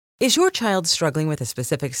Is your child struggling with a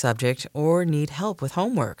specific subject or need help with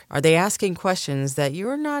homework? Are they asking questions that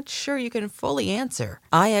you're not sure you can fully answer?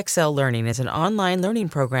 IXL Learning is an online learning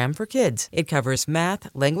program for kids. It covers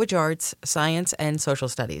math, language arts, science, and social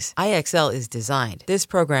studies. IXL is designed. This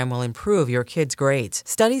program will improve your kids' grades.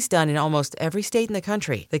 Studies done in almost every state in the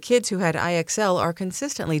country. The kids who had IXL are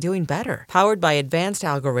consistently doing better. Powered by advanced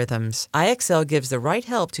algorithms, IXL gives the right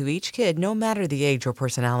help to each kid no matter the age or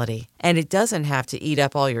personality. And it doesn't have to eat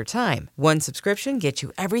up all your time. One subscription gets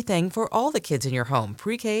you everything for all the kids in your home,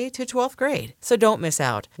 pre-K to 12th grade. So don't miss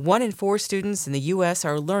out. 1 in 4 students in the U.S.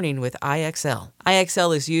 are learning with IXL.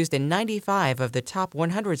 IXL is used in 95 of the top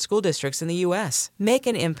 100 school districts in the U.S. Make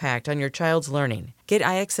an impact on your child's learning. Get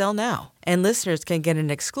IXL now. And listeners can get an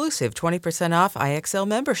exclusive 20% off IXL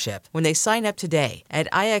membership when they sign up today at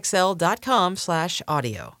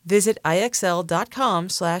IXL.com/audio. Visit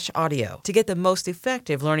IXL.com/audio to get the most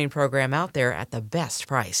effective learning program out there at the best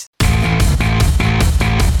price.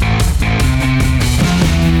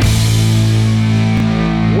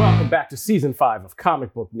 Welcome back to Season 5 of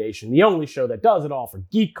Comic Book Nation, the only show that does it all for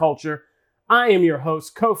geek culture. I am your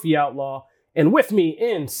host, Kofi Outlaw, and with me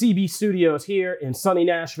in CB Studios here in sunny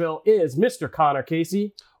Nashville is Mr. Connor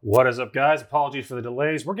Casey. What is up, guys? Apologies for the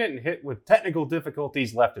delays. We're getting hit with technical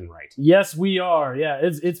difficulties left and right. Yes, we are. Yeah,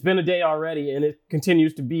 it's been a day already, and it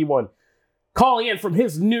continues to be one. Calling in from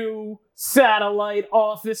his new satellite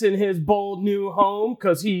office in his bold new home,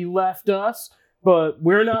 because he left us, but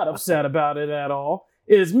we're not upset about it at all,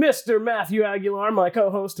 is Mr. Matthew Aguilar, my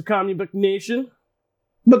co-host of Comic Book Nation.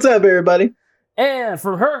 What's up, everybody? And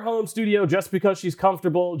from her home studio, just because she's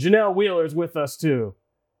comfortable, Janelle Wheeler's with us, too.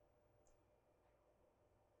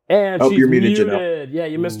 And she's you're muted, muted. Janelle. Yeah,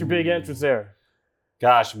 you missed your big entrance there.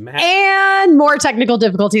 Gosh, Matt. And more technical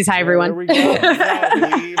difficulties. Hi, everyone. There we go.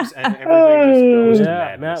 Matt leaves and everything just goes to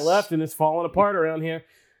madness. Matt left and it's falling apart around here.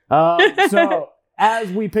 So,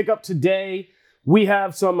 as we pick up today, we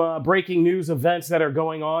have some breaking news events that are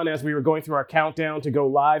going on as we were going through our countdown to go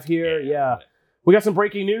live here. Yeah. We got some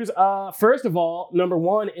breaking news. First of all, number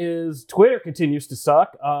one is Twitter continues to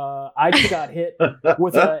suck. I just got hit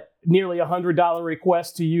with a nearly $100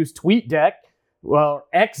 request to use TweetDeck, well,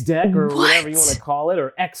 XDeck, or whatever you want to call it,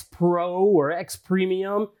 or X Pro or X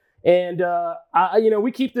Premium. And,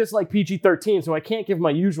 we keep this like PG-13, so I can't give my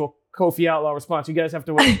usual Kofi Outlaw response. You guys have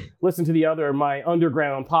to listen to my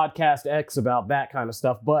underground podcast X about that kind of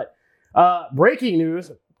stuff. But breaking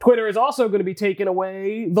news, Twitter is also going to be taking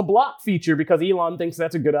away the block feature because Elon thinks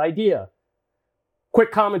that's a good idea.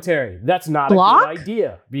 Quick commentary. That's not block? A good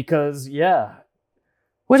idea because, What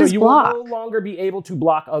is block? So you will no longer be able to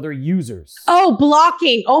block other users. Oh,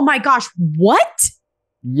 blocking. Oh my gosh. What?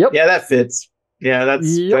 Yep. Yeah, that fits. Yeah,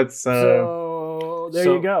 that's So there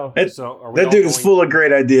you go. That dude is full of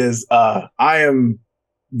great ideas. I am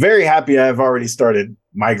very happy I have already started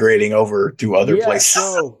migrating over to other places.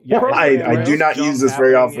 I do not use this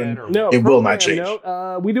very often. It will not change.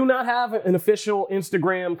 We do not have an official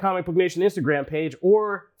Instagram, Comic Book Nation Instagram page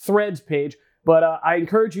or Threads page, but I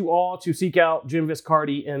encourage you all to seek out Jim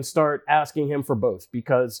Viscardi and start asking him for both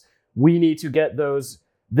because we need to get those.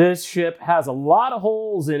 This ship has a lot of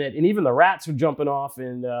holes in it, and even the rats are jumping off,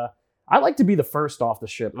 and I like to be the first off the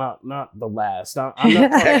ship, not the last. I'm not you're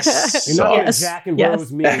not going to Jack and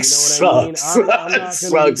Rose me, you know what I mean? I'm not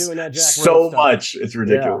going to be doing that Jack so Rose much. stuff. It's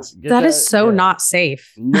ridiculous. That is so not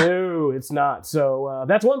safe. No, it's not. So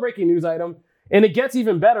that's one breaking news item. And it gets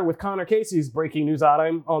even better with Connor Casey's breaking news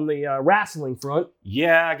item on the wrestling front.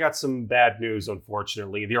 Yeah, I got some bad news,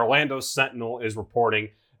 unfortunately. The Orlando Sentinel is reporting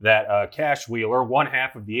that Cash Wheeler, one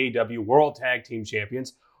half of the AEW World Tag Team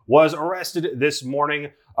Champions, was arrested this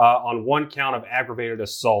morning on one count of aggravated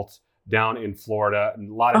assault down in Florida. And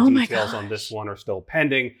a lot of details on this one are still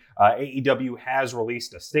pending. AEW has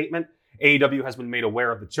released a statement. AEW has been made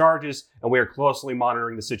aware of the charges, and we are closely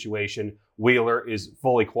monitoring the situation. Wheeler is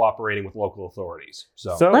fully cooperating with local authorities.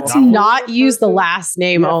 So let's not use the last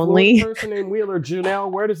name only. Person named Wheeler,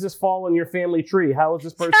 Janelle, where does this fall in your family tree? How is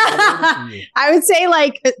this person related to you? I would say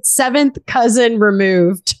like 7th cousin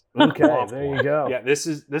removed. Okay, there you go. Yeah, this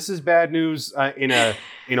is bad news in a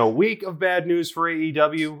week of bad news for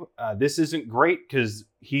AEW. This isn't great because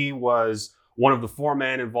he was one of the 4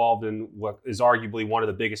 men involved in what is arguably one of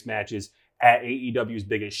the biggest matches at AEW's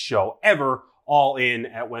biggest show ever, All In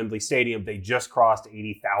at Wembley Stadium. They just crossed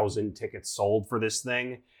 80,000 tickets sold for this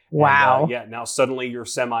thing. Wow. And, now suddenly your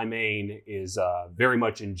semi-main is very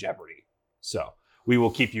much in jeopardy. So we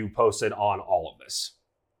will keep you posted on all of this.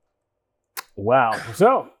 Wow.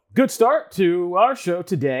 So good start to our show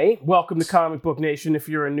today. Welcome to Comic Book Nation if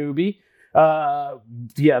you're a newbie.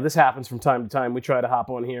 This happens from time to time. We try to hop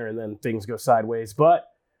on here and then things go sideways. But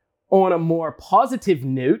on a more positive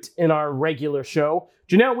note in our regular show,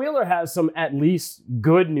 Janelle Wheeler has some at least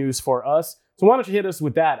good news for us. So why don't you hit us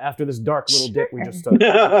with that after this dark little dick we just took?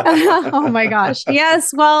 Oh my gosh.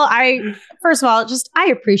 Yes. Well, first of all, I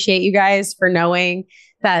appreciate you guys for knowing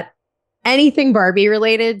that anything Barbie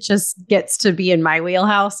related just gets to be in my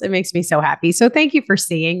wheelhouse. It makes me so happy. So thank you for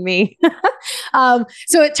seeing me.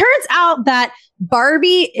 So it turns out that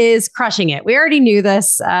Barbie is crushing it. We already knew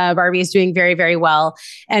this. Barbie is doing very, very well.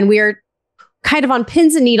 And we're kind of on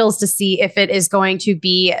pins and needles to see if it is going to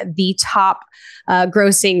be the top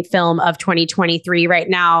grossing film of 2023. Right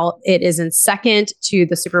now, it is in second to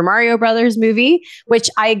the Super Mario Brothers movie,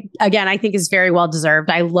 which I think is very well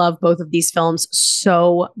deserved. I love both of these films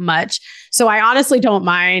so much. So I honestly don't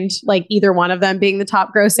mind like either one of them being the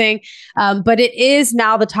top grossing. But it is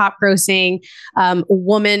now the top grossing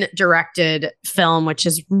woman directed film, which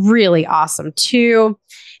is really awesome too.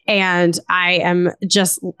 And I'm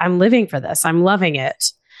living for this. I'm loving it.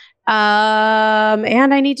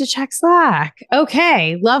 And I need to check Slack.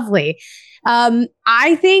 Okay, lovely.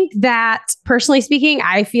 I think that personally speaking,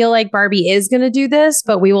 I feel like Barbie is going to do this,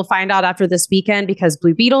 but we will find out after this weekend because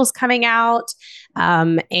Blue Beetle's coming out.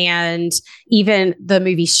 And even the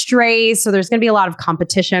movie Strays. So there's going to be a lot of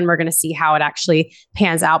competition. We're going to see how it actually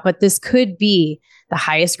pans out, but this could be the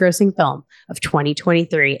highest grossing film of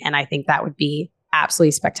 2023. And I think that would be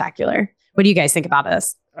absolutely spectacular. What do you guys think about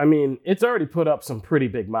this? I mean, it's already put up some pretty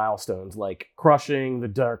big milestones, like crushing the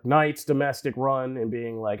Dark Knight's domestic run and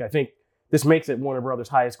being like, I think this makes it Warner Brothers'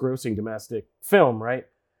 highest grossing domestic film, right?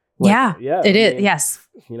 Like, yeah, it is. Yes.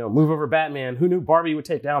 You know, move over Batman. Who knew Barbie would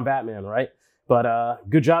take down Batman, right? But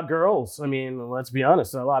good job, girls. I mean, let's be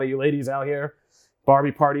honest. A lot of you ladies out here,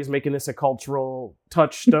 Barbie parties making this a cultural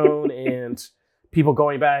touchstone and people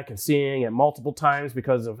going back and seeing it multiple times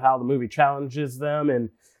because of how the movie challenges them. And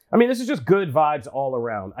I mean, this is just good vibes all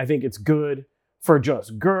around. I think it's good for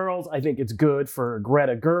just girls. I think it's good for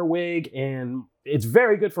Greta Gerwig. And it's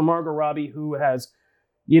very good for Margot Robbie, who has,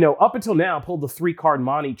 you know, up until now pulled the 3-card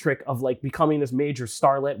Monty trick of like becoming this major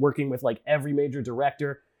starlet, working with like every major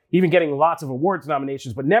director, even getting lots of awards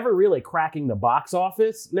nominations, but never really cracking the box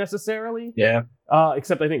office necessarily. Yeah.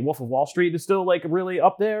 Except I think Wolf of Wall Street is still like really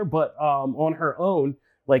up there, but on her own,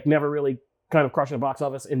 like never really kind of crushing the box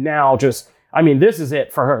office. And now just, I mean, this is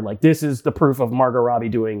it for her. Like, this is the proof of Margot Robbie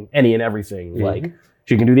doing any and everything. Mm-hmm. Like,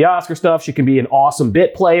 she can do the Oscar stuff. She can be an awesome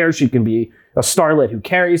bit player. She can be a starlet who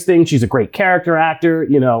carries things. She's a great character actor.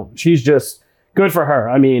 You know, she's just good for her.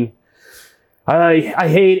 I mean, I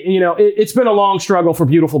hate, you know, it's been a long struggle for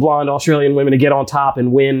beautiful blonde Australian women to get on top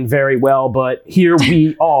and win very well, but here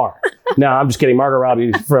we are. No, I'm just kidding. Margot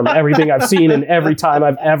Robbie, from everything I've seen and every time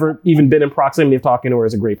I've ever even been in proximity of talking to her,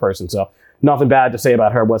 is a great person. So nothing bad to say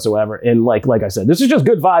about her whatsoever. And like I said, this is just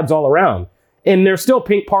good vibes all around. And there's still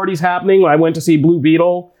pink parties happening. When I went to see Blue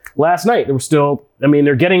Beetle last night, there were still, I mean,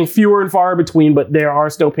 they're getting fewer and far between, but there are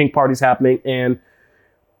still pink parties happening. And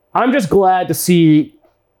I'm just glad to see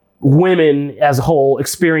women as a whole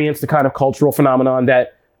experience the kind of cultural phenomenon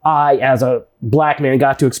that I, as a black man,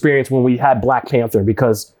 got to experience when we had Black Panther,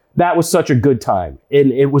 because that was such a good time.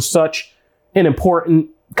 And it was such an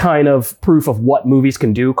important kind of proof of what movies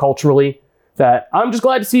can do culturally, that I'm just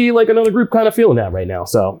glad to see like another group kind of feeling that right now.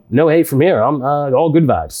 So no hate from here. I'm all good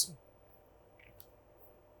vibes.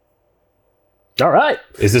 All right.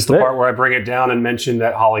 Is this the part where I bring it down and mention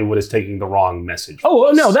that Hollywood is taking the wrong message?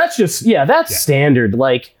 Oh, no, that's just, that's standard.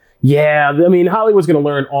 Like, yeah, I mean, Hollywood's going to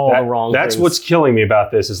learn all the wrong things. That's what's killing me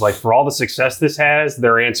about this is like, for all the success this has,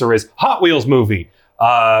 their answer is Hot Wheels movie.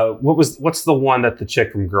 What's the one that the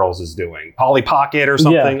chick from Girls is doing? Polly Pocket or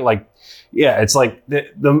something? Yeah. Like, yeah, it's like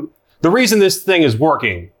the reason this thing is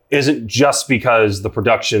working isn't just because the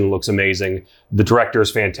production looks amazing. The director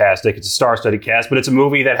is fantastic. It's a star-studded cast, but it's a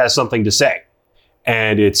movie that has something to say.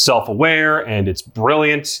 And it's self-aware and it's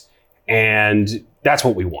brilliant. And that's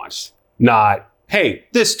what we want. Not, hey,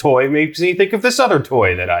 this toy makes me think of this other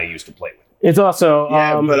toy that I used to play with. It's also...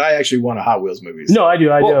 but I actually want a Hot Wheels movie. So. No, I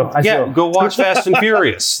do. Go watch Fast and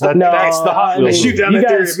Furious. That's the Hot Wheels. I shoot down that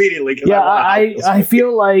theory immediately. Yeah, I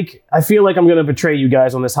feel like I'm going to betray you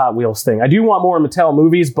guys on this Hot Wheels thing. I do want more Mattel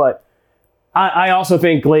movies, but I also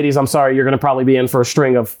think, ladies, I'm sorry, you're going to probably be in for a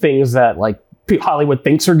string of things that like Hollywood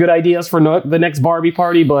thinks are good ideas for the next Barbie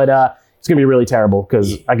party, but it's going to be really terrible,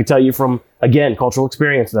 because I can tell you from, again, cultural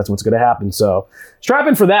experience, that's what's going to happen. So strap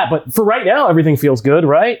in for that. But for right now, everything feels good,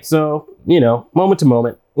 right? So, you know, moment to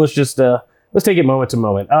moment. Let's take it moment to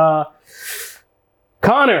moment.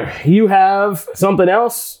 Connor, you have something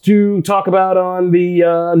else to talk about on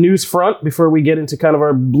the news front before we get into kind of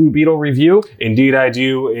our Blue Beetle review? Indeed, I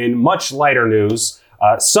do. In much lighter news,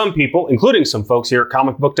 Some people, including some folks here at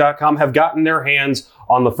comicbook.com, have gotten their hands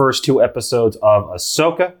on the first 2 episodes of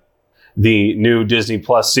Ahsoka, the new Disney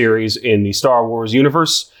Plus series in the Star Wars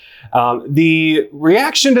universe. The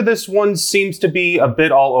reaction to this one seems to be a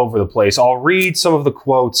bit all over the place. I'll read some of the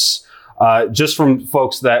quotes just from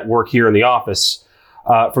folks that work here in the office.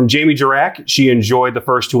 From Jamie Jirac, she enjoyed the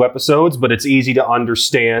first 2 episodes, but it's easy to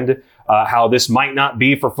understand how this might not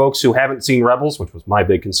be for folks who haven't seen Rebels, which was my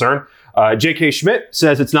big concern. J.K. Schmidt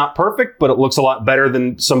says it's not perfect, but it looks a lot better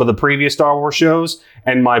than some of the previous Star Wars shows.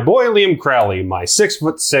 And my boy Liam Crowley, my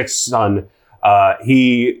 6'6" son,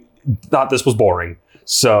 he thought this was boring.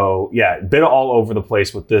 So yeah, been all over the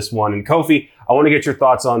place with this one. And Kofi, I want to get your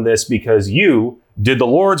thoughts on this because you did the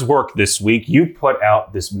Lord's work this week. You put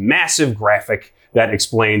out this massive graphic that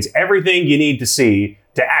explains everything you need to see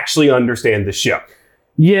to actually understand the show.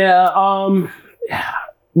 Yeah,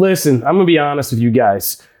 listen, I'm gonna be honest with you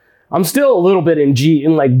guys. I'm still a little bit in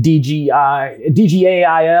DGAIF.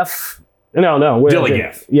 No,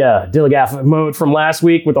 Dilligaff. Yeah, Dilligaff mode from last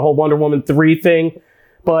week with the whole Wonder Woman 3 thing.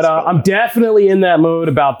 But I'm definitely in that mode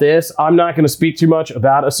about this. I'm not going to speak too much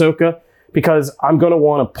about Ahsoka because I'm going to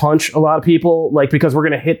want to punch a lot of people, because we're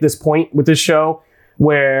going to hit this point with this show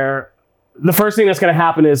where the first thing that's going to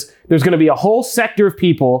happen is there's going to be a whole sector of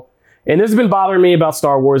people, and this has been bothering me about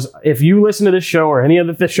Star Wars. If you listen to this show or any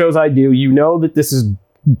of the shows I do, you know that this is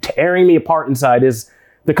tearing me apart inside, is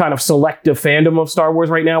the kind of selective fandom of Star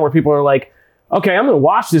Wars right now where people are like, okay, I'm going to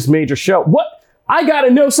watch this major show. What? I got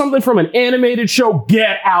to know something from an animated show.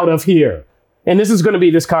 Get out of here. And this is going to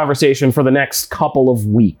be this conversation for the next couple of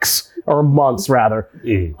weeks or months, rather.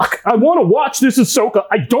 I want to watch this Ahsoka.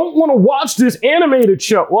 I don't want to watch this animated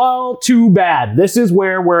show. Well, too bad. This is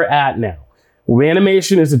where we're at now.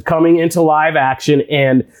 Animation is coming into live action.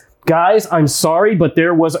 And guys, I'm sorry, but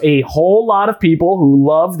there was a whole lot of people who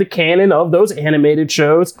love the canon of those animated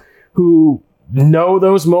shows, who know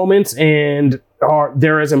those moments and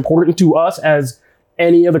they're as important to us as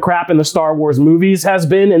any of the crap in the Star Wars movies has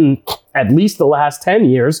been in at least the last 10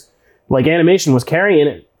 years. Animation was carrying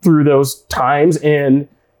it through those times. And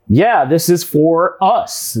yeah, this is for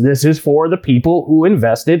us. This is for the people who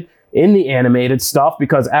invested in the animated stuff,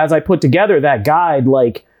 because as I put together that guide,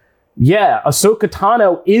 Ahsoka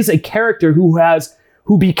Tano is a character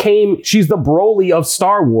she's the Broly of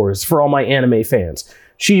Star Wars for all my anime fans.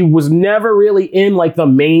 She was never really in the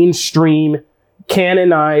mainstream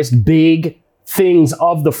canonized big things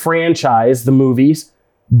of the franchise, the movies,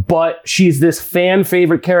 but she's this fan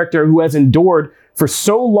favorite character who has endured for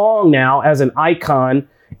so long now as an icon,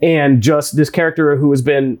 and just this character who has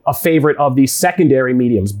been a favorite of these secondary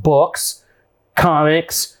mediums, books,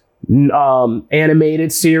 comics,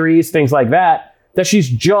 animated series, things like that she's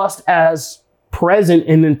just as present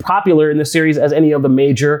and popular in the series as any of the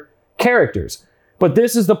major characters. But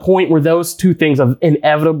this is the point where those two things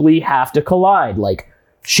inevitably have to collide.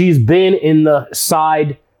 She's been in the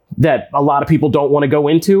side that a lot of people don't want to go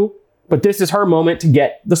into, but this is her moment to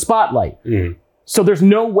get the spotlight. So there's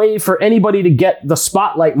no way for anybody to get the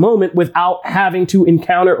spotlight moment without having to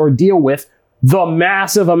encounter or deal with the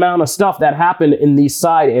massive amount of stuff that happened in these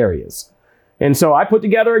side areas. And so I put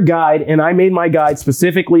together a guide, and I made my guide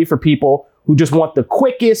specifically for people who just want the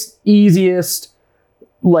quickest, easiest,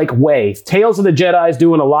 way. Tales of the Jedi is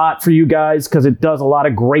doing a lot for you guys because it does a lot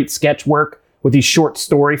of great sketch work with these short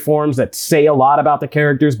story forms that say a lot about the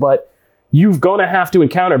characters, but you're going to have to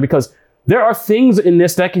encounter, because there are things in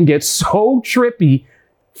this that can get so trippy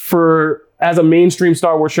as a mainstream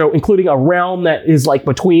Star Wars show, including a realm that is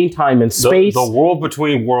between time and space. The world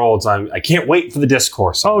between worlds. I can't wait for the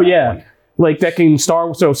discourse. Oh yeah. That can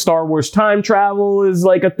Star Wars time travel is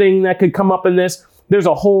a thing that could come up in this. There's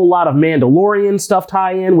a whole lot of Mandalorian stuff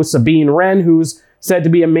tie in with Sabine Wren, who's said to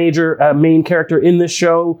be a major main character in this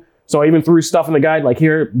show. So I even threw stuff in the guide,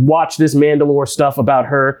 here, watch this Mandalore stuff about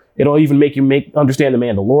her. It'll even make you understand the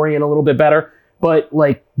Mandalorian a little bit better. But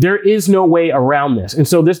there is no way around this. And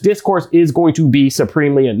so this discourse is going to be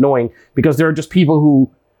supremely annoying, because there are just people who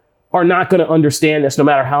are not going to understand this no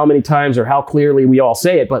matter how many times or how clearly we all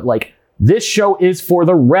say it. But this show is for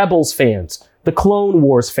the Rebels fans, the Clone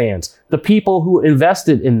Wars fans, the people who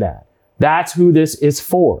invested in that. That's who this is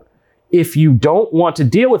for. If you don't want to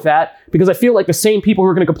deal with that, because I feel like the same people who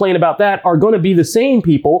are going to complain about that are going to be the same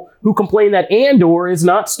people who complain that Andor is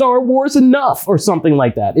not Star Wars enough or something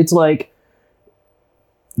like that. It's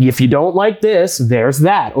if you don't like this, there's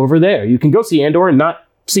that over there. You can go see Andor and not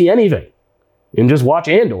see anything and just watch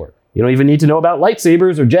Andor. You don't even need to know about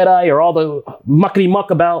lightsabers or Jedi or all the muckety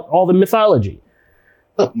muck about all the mythology.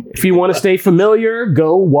 If you want to stay familiar,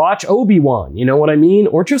 go watch Obi-Wan. You know what I mean?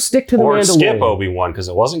 Or just stick to the Mandalorian. Or skip Obi-Wan because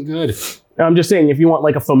it wasn't good. I'm just saying, if you want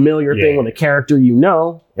like a familiar thing with a character you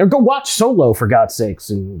know, or go watch Solo for God's sakes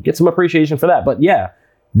and get some appreciation for that. But yeah,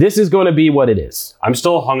 this is going to be what it is. I'm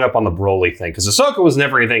still hung up on the Broly thing because Ahsoka was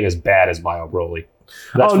never anything as bad as Bio Broly.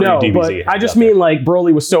 That's but I just mean like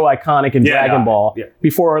Broly was so iconic in Dragon Ball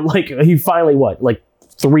before like he finally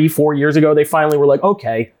 3-4 years ago they finally were like,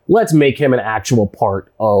 okay, let's make him an actual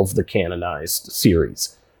part of the canonized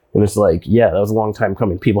series. And it's like, yeah, that was a long time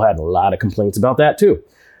coming. People had a lot of complaints about that too.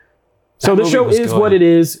 So the show is what it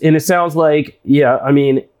is, and it sounds like, I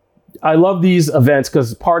mean, I love these events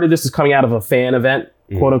because part of this is coming out of a fan event,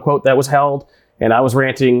 quote unquote, that was held, and I was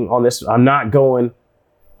ranting on this. I'm not going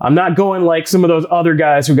like some of those other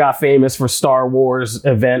guys who got famous for Star Wars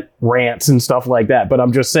event rants and stuff like that, but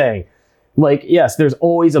I'm just saying, like, yes, there's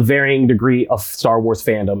always a varying degree of Star Wars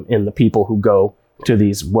fandom in the people who go to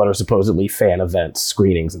these what are supposedly fan events,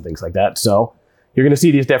 screenings, and things like that. So you're going to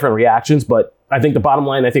see these different reactions, but I think the bottom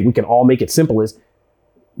line, I think we can all make it simple, is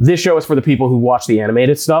this show is for the people who watch the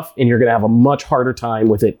animated stuff, and you're going to have a much harder time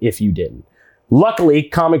with it if you didn't. Luckily,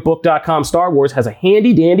 comicbook.com Star Wars has a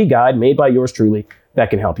handy dandy guide made by yours truly that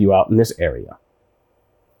can help you out in this area.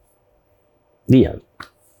 The end.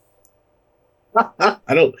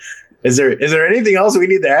 Is there anything else we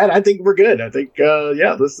need to add? I think we're good. I think,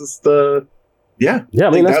 this is the, I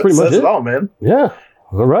mean, that's pretty much it all, man. Yeah.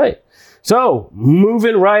 All right. So,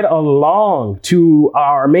 moving right along to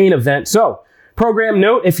our main event. So, program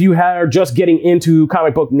note, if you are just getting into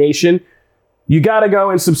Comic Book Nation, you got to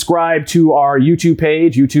go and subscribe to our YouTube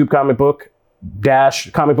page, YouTube comic book,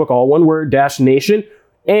 all one word, -nation,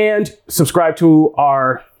 and subscribe to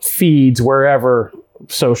our feeds wherever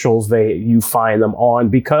socials you find them on,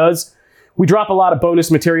 because we drop a lot of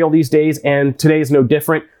bonus material these days, and today is no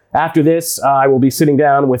different. After this, I will be sitting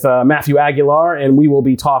down with Matthew Aguilar, and we will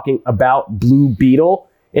be talking about Blue Beetle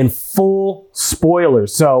in full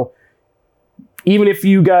spoilers. So even if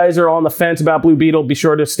you guys are on the fence about Blue Beetle, be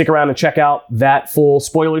sure to stick around and check out that full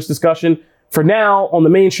spoilers discussion. For now, on the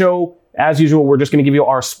main show, as usual, we're just going to give you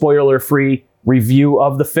our spoiler-free review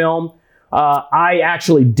of the film. I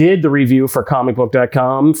actually did the review for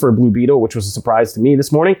comicbook.com for Blue Beetle, which was a surprise to me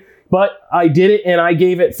this morning. But I did it, and I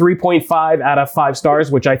gave it 3.5 out of 5 stars,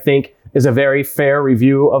 which I think is a very fair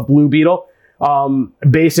review of Blue Beetle.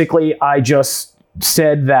 Basically, I just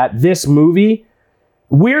said that this movie,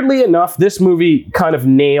 weirdly enough, this movie kind of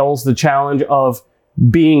nails the challenge of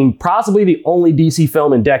being possibly the only DC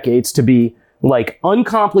film in decades to be like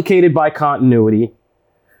uncomplicated by continuity,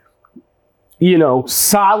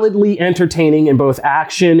 solidly entertaining in both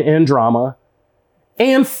action and drama,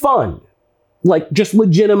 and fun. Like, just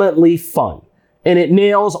legitimately fun. And it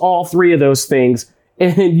nails all three of those things.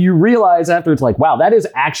 And you realize after, it's like, wow, that is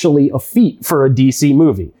actually a feat for a DC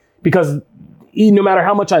movie. Because no matter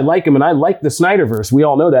how much I like them, and I like the Snyderverse, we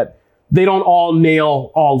all know that, they don't all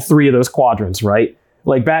nail all three of those quadrants, right?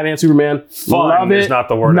 Like Batman, Superman, fun is not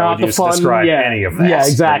the word I would use to describe any of that. Yeah,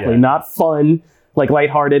 exactly. Not fun, like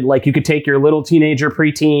lighthearted. Like you could take your little teenager,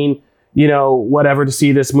 preteen, whatever to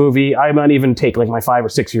see this movie. I might even take like my 5 or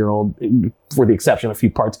 6 year old, for the exception of a few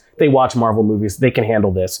parts. They watch Marvel movies. They can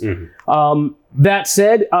handle this. Mm-hmm. That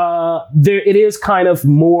said, it is kind of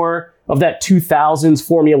more of that 2000s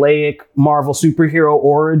formulaic Marvel superhero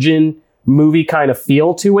origin movie kind of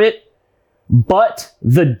feel to it. But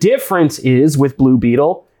the difference is with Blue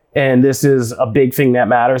Beetle, and this is a big thing that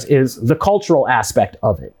matters, is the cultural aspect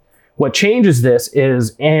of it. What changes this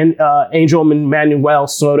is Angel Manuel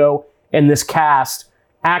Soto and this cast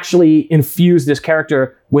actually infuse this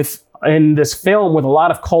character in this film with a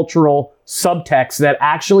lot of cultural subtext that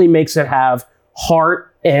actually makes it have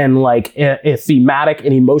heart and like a thematic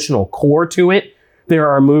and emotional core to it. There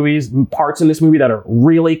are parts in this movie that are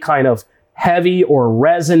really kind of heavy or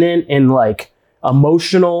resonant and like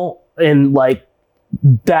emotional, and like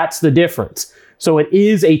that's the difference. So it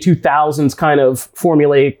is a 2000s kind of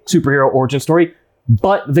formulaic superhero origin story,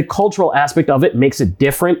 but the cultural aspect of it makes it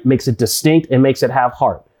different, makes it distinct, and makes it have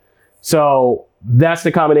heart. So that's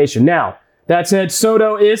the combination. Now, that said,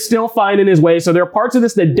 Soto is still finding his way. So there are parts of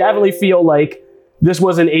this that definitely feel like this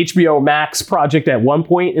was an HBO Max project at one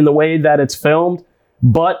point in the way that it's filmed.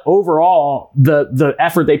 But overall, the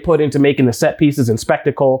effort they put into making the set pieces and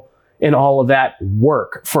spectacle and all of that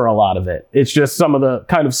work for a lot of it. It's just some of the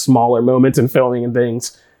kind of smaller moments in filming and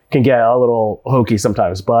things can get a little hokey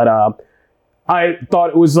sometimes. But I thought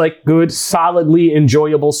it was like good, solidly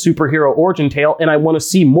enjoyable superhero origin tale. And I want to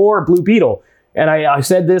see more Blue Beetle. And I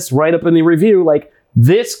said this right up in the review, like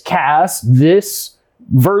this cast, this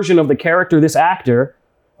version of the character, this actor,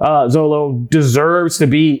 Zolo deserves to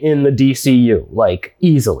be in the DCU, like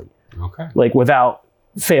easily. Okay. Like without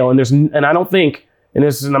fail. And I don't think, and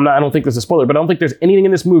this is, I don't think this is a spoiler, but I don't think there's anything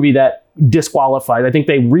in this movie that disqualifies. I think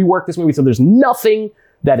they reworked this movie, so there's nothing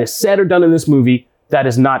that is said or done in this movie that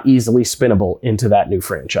is not easily spinnable into that new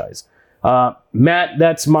franchise. Matt,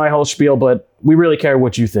 that's my whole spiel, but we really care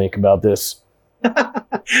what you think about this.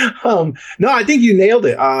 No, I think you nailed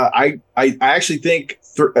it. I actually think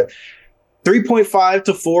 3.5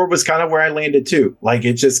 to 4 was kind of where I landed too. Like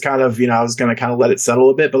it just kind of, I was going to kind of let it settle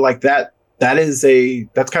a bit, but like that's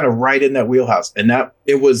kind of right in that wheelhouse. And that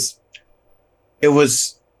it was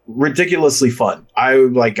ridiculously fun. I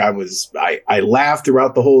laughed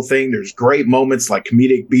throughout the whole thing. There's great moments, like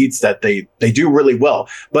comedic beats that they do really well.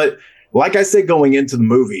 But like I said, going into the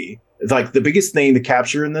movie, like the biggest thing to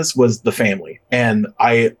capture in this was the family, and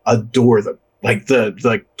I adore them. Like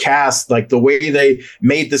the cast, like the way they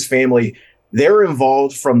made this family, they're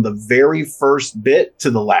involved from the very first bit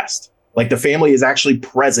to the last. Like the family is actually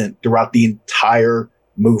present throughout the entire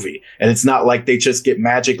movie. And it's not like they just get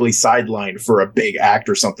magically sidelined for a big act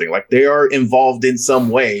or something. Like they are involved in some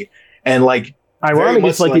way. And like, ironically,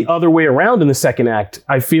 it's like the other way around in the second act.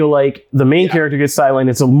 I feel like the main character gets sidelined.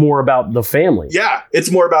 It's more about the family. Yeah,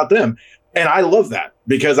 it's more about them. And I love that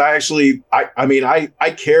because I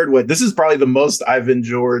cared what this is probably the most I've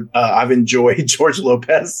enjoyed George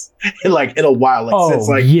Lopez in a while. Like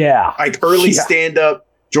since early stand-up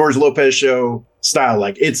George Lopez show style.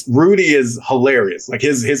 Like it's Rudy is hilarious. Like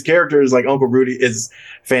his character is like Uncle Rudy is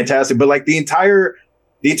fantastic. But like the entire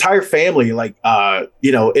family, like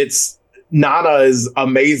it's Nana is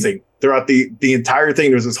amazing throughout the entire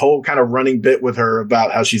thing. There's this whole kind of running bit with her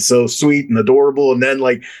about how she's so sweet and adorable, and then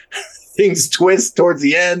like things twist towards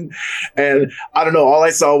the end. And I don't know, all I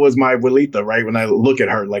saw was my abuelita, right? When I look at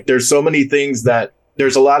her, like there's so many things that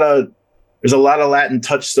there's a lot of Latin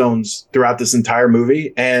touchstones throughout this entire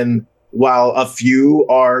movie. And while a few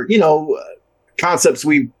are, concepts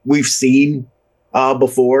we've seen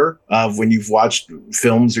before when you've watched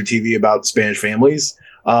films or TV about Spanish families,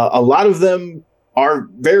 a lot of them are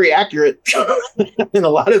very accurate and a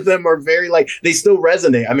lot of them are very they still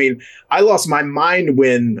resonate. I mean, I lost my mind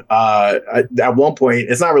when at one point,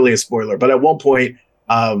 it's not really a spoiler, but at one point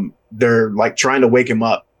they're like trying to wake him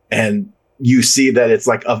up and you see that it's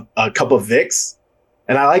like a cup of Vicks,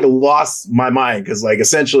 and I lost my mind because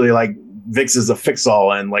essentially Vicks is a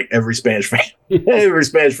fix-all and every Spanish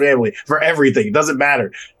family for everything. It doesn't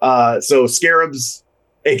matter. So Scarabs,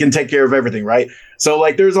 it can take care of everything, right?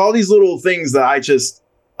 So there's all these little things that I just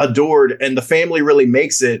adored, and the family really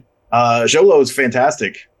makes it. Jolo is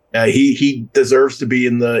fantastic. He deserves to be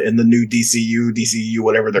in the new DCU,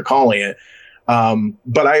 whatever they're calling it.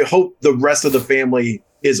 But I hope the rest of the family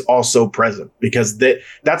is also present because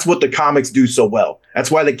that's what the comics do so well.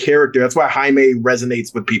 That's why that's why Jaime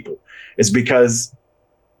resonates with people. It's because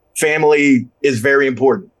family is very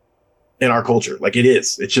important in our culture. Like it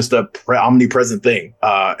is. It's just a omnipresent thing.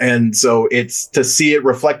 And so it's to see it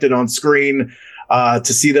reflected on screen, to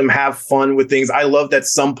see them have fun with things. I love that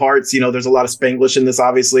some parts, there's a lot of Spanglish in this,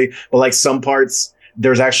 obviously, but some parts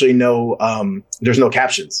there's actually there's no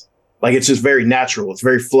captions. It's just very natural. It's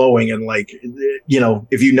very flowing. And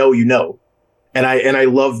if you know. And I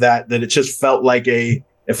love that it just felt like an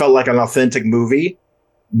authentic movie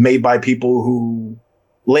made by people who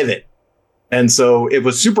live it. And so it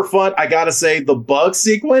was super fun. I gotta say, the bug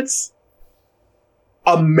sequence,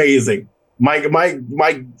 amazing. My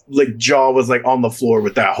jaw was on the floor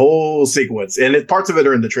with that whole sequence. And parts of it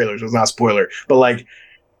are in the trailers. So it's not a spoiler, but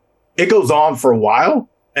it goes on for a while,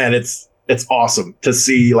 and it's awesome to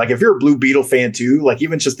see. If you're a Blue Beetle fan too,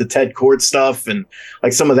 even just the Ted Kord stuff and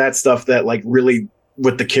some of that stuff that really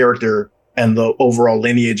with the character and the overall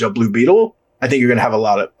lineage of Blue Beetle, I think you're gonna have a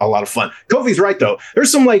lot of fun. Kofi's right though.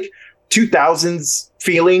 There's some 2000s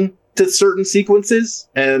feeling to certain sequences,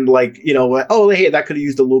 and oh hey, that could have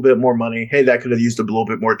used a little bit more money. Hey, that could have used a little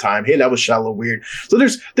bit more time. Hey, that was shot a little weird. So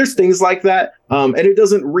there's things like that, and it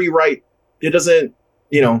doesn't recreate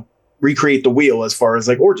the wheel as far as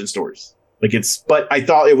origin stories. But I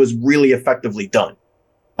thought it was really effectively done.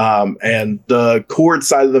 And the Kord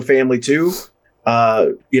side of the family too.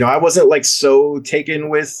 I wasn't so taken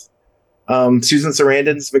with Susan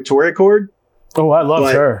Sarandon's Victoria Kord. Oh, I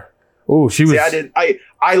loved her. Oh, she was. See,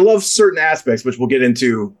 I love certain aspects, which we'll get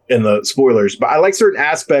into in the spoilers. But I like certain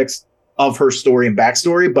aspects of her story and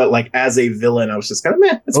backstory. But as a villain, I was just kind of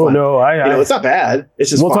meh. It's fine. No, it's not bad. It's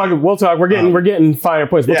just we'll talk. We're getting finer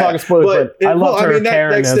points. We'll talk spoilers. But I love her.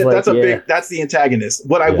 Karen that's the antagonist.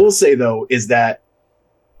 What I will say though is that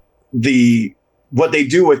what they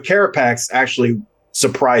do with Carapax actually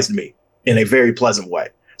surprised me in a very pleasant way.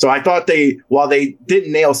 So I thought while they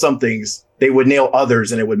didn't nail some things, they would nail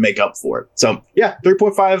others and it would make up for it. So yeah,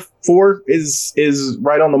 3.54 is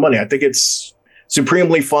right on the money. I think it's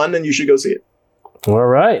supremely fun and you should go see it. All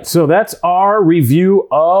right. So that's our review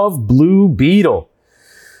of Blue Beetle.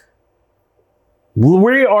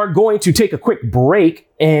 We are going to take a quick break,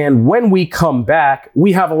 and when we come back,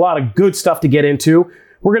 we have a lot of good stuff to get into.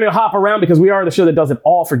 We're going to hop around because we are the show that does it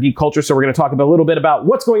all for geek culture, so we're going to talk about a little bit about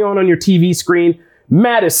what's going on your TV screen.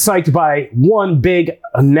 Matt is psyched by one big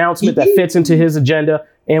announcement that fits into his agenda,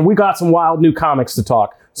 and we got some wild new comics to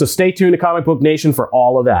talk. So stay tuned to Comic Book Nation for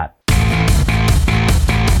all of that.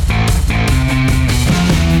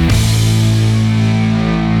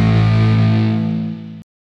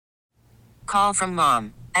 Call from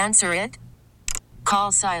mom. Answer it.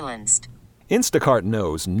 Call silenced. Instacart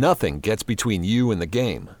knows nothing gets between you and the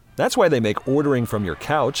game. That's why they make ordering from your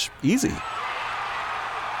couch easy.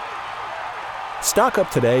 Stock up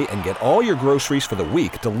today and get all your groceries for the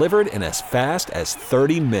week delivered in as fast as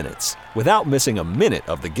 30 minutes without missing a minute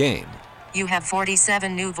of the game. You have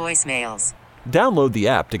 47 new voicemails. Download the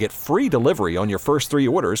app to get free delivery on your first 3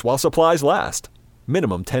 orders while supplies last.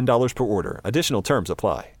 Minimum $10 per order. Additional terms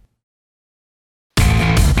apply.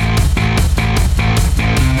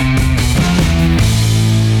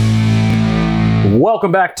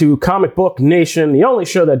 Welcome back to Comic Book Nation, the only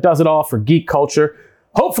show that does it all for geek culture.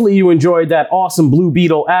 Hopefully you enjoyed that awesome Blue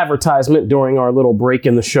Beetle advertisement during our little break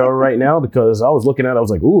in the show right now, because I was looking at it, I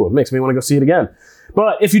was like, ooh, it makes me want to go see it again.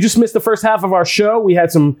 But if you just missed the first half of our show, we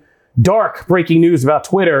had some dark breaking news about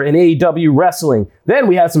Twitter and AEW wrestling. Then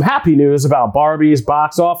we had some happy news about Barbie's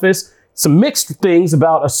box office, some mixed things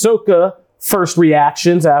about Ahsoka first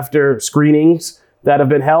reactions after screenings that have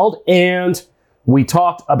been held, and we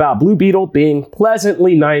talked about Blue Beetle being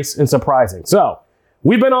pleasantly nice and surprising. So,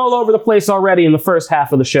 we've been all over the place already in the first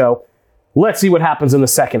half of the show. Let's see what happens in the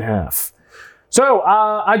second half. So,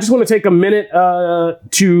 I just want to take a minute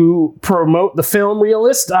to promote the Film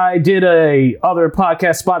Realist. I did a other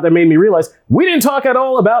podcast spot that made me realize we didn't talk at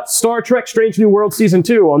all about Star Trek Strange New World Season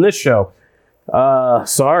 2 on this show.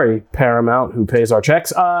 Sorry, Paramount, who pays our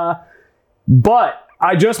checks. But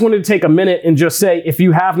I just wanted to take a minute and just say, if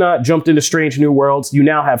you have not jumped into Strange New Worlds, you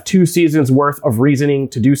now have 2 seasons worth of reasoning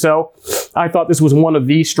to do so. I thought this was one of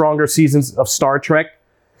the stronger seasons of Star Trek,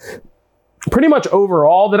 pretty much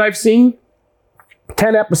overall, that I've seen.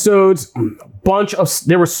 10 episodes,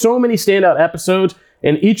 there were so many standout episodes,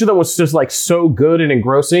 and each of them was just like so good and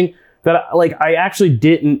engrossing that I actually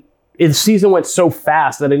didn't, the season went so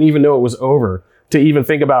fast that I didn't even know it was over to even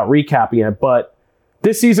think about recapping it. But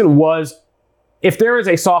this season was, if there is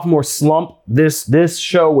a sophomore slump, this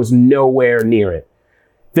show was nowhere near it.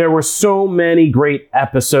 There were so many great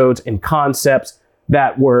episodes and concepts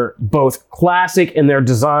that were both classic in their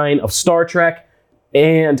design of Star Trek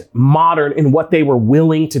and modern in what they were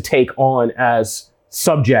willing to take on as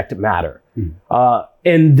subject matter.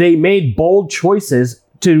 And they made bold choices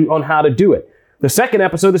on how to do it. The second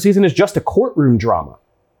episode of the season is just a courtroom drama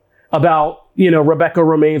about, Rebecca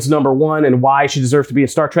Romijn's #1 and why she deserves to be in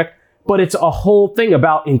Star Trek. But it's a whole thing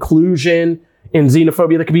about inclusion and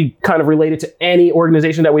xenophobia that can be kind of related to any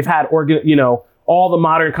organization that we've had, all the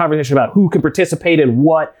modern conversation about who can participate in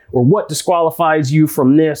what, or what disqualifies you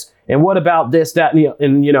from this, and what about this, that,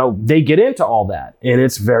 and they get into all that, and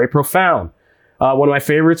it's very profound. One of my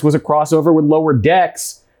favorites was a crossover with Lower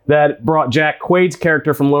Decks that brought Jack Quaid's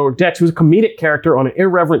character from Lower Decks, who's a comedic character on an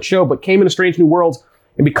irreverent show, but came into Strange New Worlds,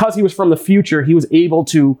 and because he was from the future, he was able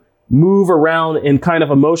to move around and kind of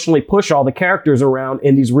emotionally push all the characters around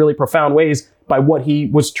in these really profound ways by what he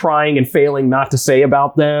was trying and failing not to say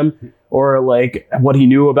about them, or like what he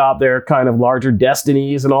knew about their kind of larger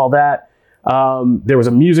destinies and all that. There was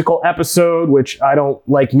a musical episode, which I don't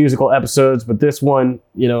like musical episodes, but this one,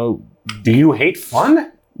 Do you hate fun?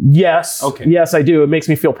 Yes. Okay. Yes, I do. It makes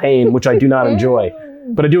me feel pain, which I do not enjoy.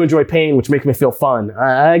 But I do enjoy pain, which makes me feel fun.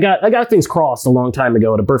 I got things crossed a long time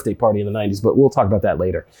ago at a birthday party in the 90s, but we'll talk about that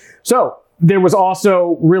later. So there was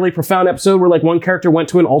also really profound episode where one character went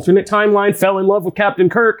to an alternate timeline, fell in love with Captain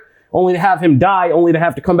Kirk, only to have him die, only to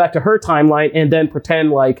have to come back to her timeline and then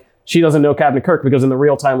pretend like she doesn't know Captain Kirk, because in the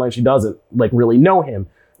real timeline she doesn't really know him.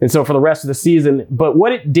 And so for the rest of the season, but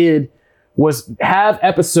what it did was have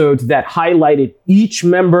episodes that highlighted each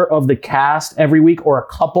member of the cast every week, or a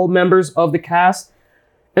couple members of the cast,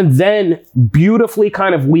 and then beautifully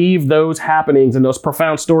kind of weave those happenings and those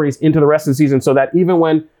profound stories into the rest of the season, so that even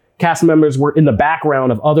when cast members were in the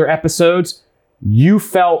background of other episodes, you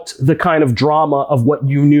felt the kind of drama of what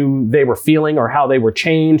you knew they were feeling, or how they were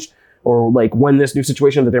changed, or when this new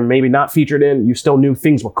situation that they're maybe not featured in, you still knew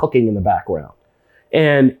things were cooking in the background.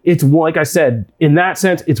 And it's, like I said, in that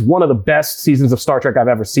sense, it's one of the best seasons of Star Trek I've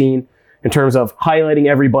ever seen in terms of highlighting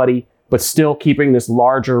everybody, but still keeping this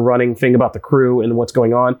larger running thing about the crew and what's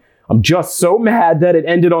going on. I'm just so mad that it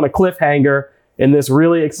ended on a cliffhanger in this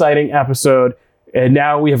really exciting episode. And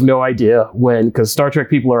now we have no idea when, because Star Trek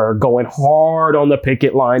people are going hard on the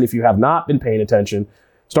picket line. If you have not been paying attention,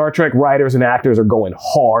 Star Trek writers and actors are going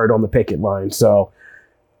hard on the picket line. So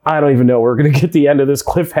I don't even know where we're going to get the end of this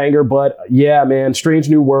cliffhanger. But yeah, man, Strange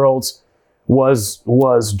New Worlds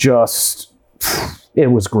was just, it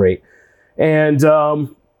was great. And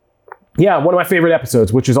yeah, one of my favorite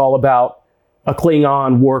episodes, which is all about a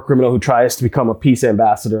Klingon war criminal who tries to become a peace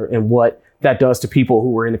ambassador and what that does to people who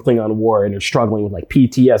were in the Klingon War and are struggling with like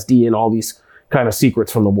PTSD and all these kind of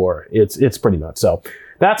secrets from the war. It's pretty nuts. So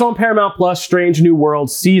that's on Paramount Plus, Strange New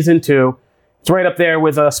Worlds Season 2. It's right up there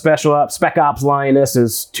with Spec Ops Lioness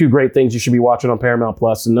is two great things you should be watching on Paramount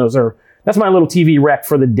Plus. And that's my little TV rec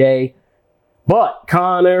for the day. But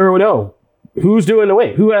Connor, no, who's doing the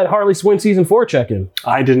wait? Who had Harley Swin Season 4 check-in?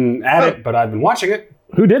 I didn't add it, but I've been watching it.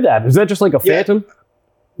 Who did that? Is that just like a phantom?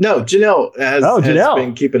 No, Janelle has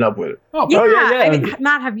been keeping up with it. Yeah. I mean,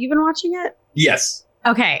 Matt, have you been watching it? Yes.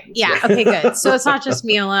 Okay. Yeah. Okay, good. So it's not just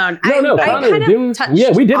me alone. No,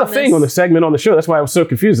 we did a thing on the segment on the show. That's why I was so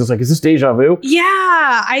confused. It's like, is this deja vu? Yeah,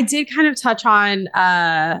 I did kind of touch on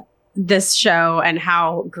this show and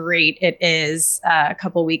how great it is a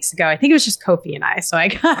couple weeks ago. I think it was just Kofi and I. So I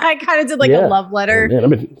kind of did like a love letter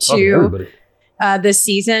to this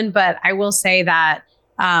season. But I will say that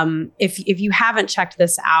if you haven't checked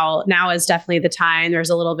this out, now is definitely the time. There's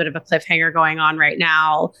a little bit of a cliffhanger going on right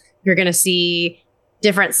now. You're going to see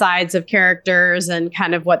different sides of characters and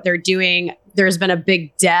kind of what they're doing. There's been a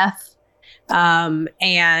big death.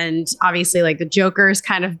 And obviously like the Joker is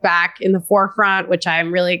kind of back in the forefront, which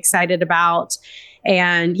I'm really excited about.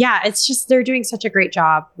 And yeah, it's just, they're doing such a great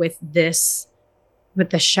job with the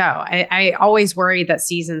show. I always worry that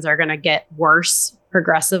seasons are going to get worse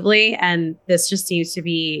progressively. And this just seems to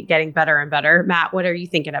be getting better and better. Matt, what are you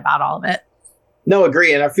thinking about all of it? No,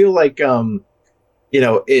 agree. And I feel like,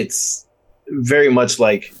 it's very much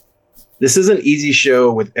like this is an easy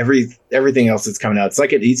show with everything else that's coming out. It's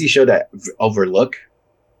like an easy show to overlook.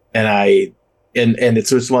 And it's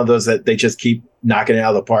just one of those that they just keep knocking it out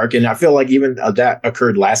of the park. And I feel like even that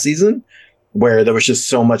occurred last season where there was just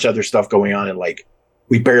so much other stuff going on and like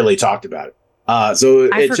we barely talked about it. So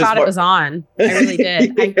I forgot it was on. I really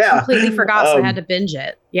did. I completely forgot, so I had to binge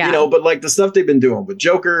it. Yeah. But like the stuff they've been doing with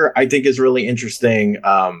Joker, I think is really interesting.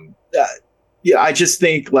 I just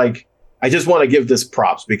think like, I just want to give this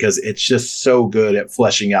props because it's just so good at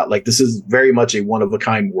fleshing out. Like this is very much a one of a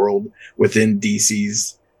kind world within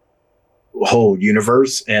DC's whole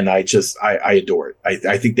universe. And I adore it.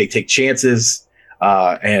 I think they take chances.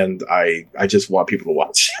 And I just want people to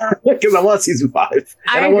watch because I want season 5 and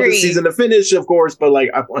I want the season to finish, of course, but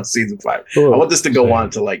like, I want season 5. Ooh, I want this to go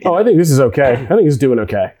on to like, I think this is okay. I think it's doing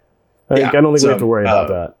okay. I don't think we have to worry about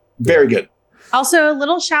that. Very good. Also, a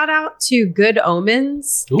little shout out to Good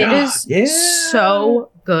Omens. Ooh, it is so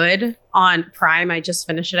good on Prime. I just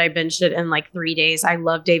finished it. I binged it in like 3 days. I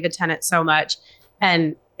love David Tennant so much.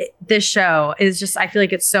 And this show is just, I feel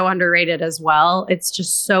like it's so underrated as well. It's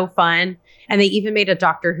just so fun. And they even made a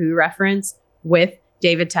Doctor Who reference with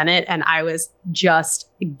David Tennant. And I was just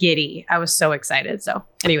giddy. I was so excited. So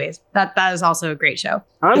anyways, that is also a great show.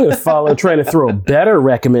 I'm going to trying to throw a better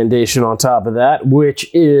recommendation on top of that, which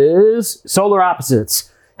is Solar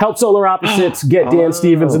Opposites. Help Solar Opposites get Dan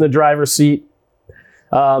Stevens in the driver's seat.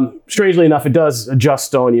 Strangely enough, it does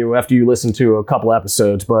adjust on you after you listen to a couple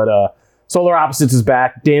episodes, but Solar Opposites is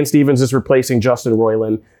back. Dan Stevens is replacing Justin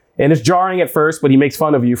Roiland. And it's jarring at first, but he makes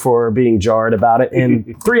fun of you for being jarred about it.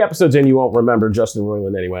 And 3 episodes in, you won't remember Justin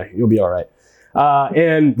Roiland anyway. You'll be all right.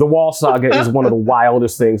 And the Wall Saga is one of the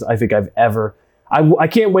wildest things I think I've ever... I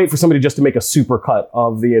can't wait for somebody just to make a supercut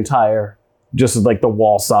of the entire, just like the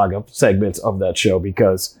Wall Saga segments of that show,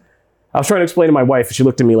 because I was trying to explain to my wife, and she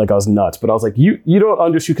looked at me like I was nuts, but I was like, you don't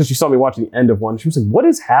understand, because she saw me watching the end of one. She was like, what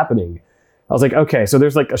is happening? I was like, okay, so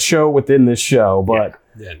there's like a show within this show, but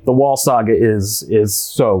the Wall Saga is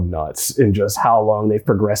so nuts in just how long they've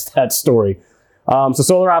progressed that story. So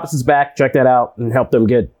Solar Opposites back. Check that out and help them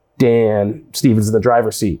get Dan Stevens in the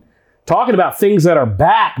driver's seat. Talking about things that are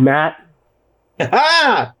back, Matt.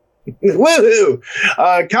 Woohoo!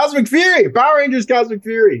 Cosmic Fury, Power Rangers Cosmic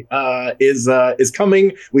Fury is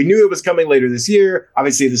coming. We knew it was coming later this year.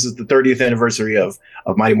 Obviously, this is the 30th anniversary of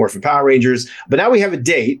Mighty Morphin Power Rangers, but now we have a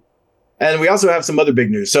date. And we also have some other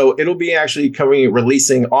big news. So it'll be actually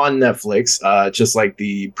releasing on Netflix, just like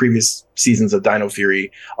the previous seasons of Dino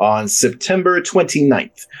Fury, on September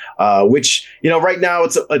 29th, which, right now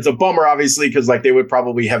it's a bummer, obviously, because like they would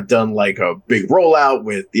probably have done like a big rollout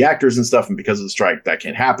with the actors and stuff. And because of the strike, that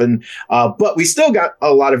can't happen. But we still got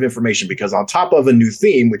a lot of information because on top of a new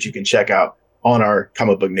theme, which you can check out on our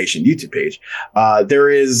Comic Book Nation YouTube page,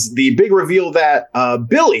 there is the big reveal that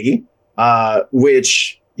Billy,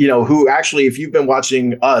 which, who actually, if you've been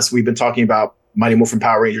watching us, we've been talking about Mighty Morphin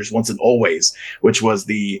Power Rangers Once and Always, which was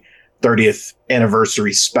the 30th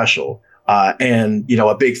anniversary special. And,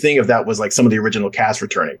 a big thing of that was like some of the original cast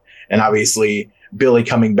returning. And obviously Billy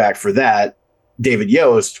coming back for that, David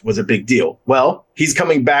Yost, was a big deal. Well, he's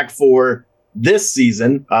coming back for this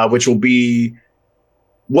season, which will be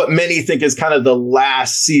what many think is kind of the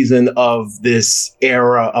last season of this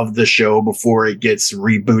era of the show before it gets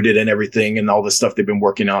rebooted and everything and all the stuff they've been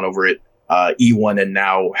working on over at E1 and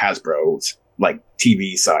now Hasbro's like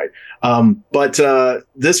TV side. But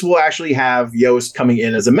this will actually have Yost coming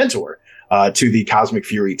in as a mentor to the Cosmic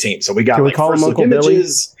Fury team. So we got like first look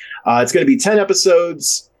images. It's going to be 10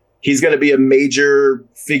 episodes. He's going to be a major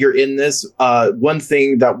figure in this. One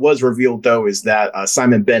thing that was revealed, though, is that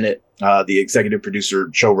Simon Bennett, the executive producer,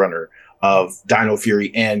 showrunner of Dino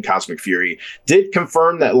Fury and Cosmic Fury, did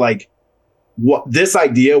confirm that like what this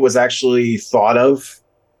idea was actually thought of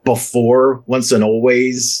before Once and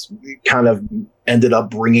Always kind of ended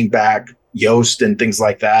up bringing back Yost and things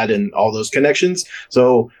like that and all those connections.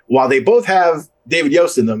 So while they both have David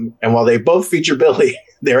Yost in them and while they both feature Billy,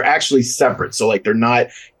 they're actually separate. So like they're not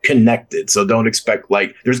connected. So don't expect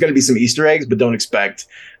like there's going to be some Easter eggs, but don't expect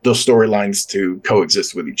those storylines to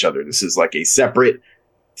coexist with each other. This is like a separate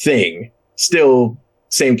thing, still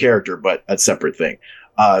same character, but a separate thing.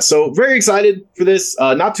 So very excited for this.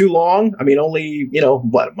 Not too long. I mean, only,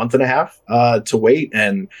 a month and a half to wait.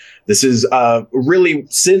 And this is really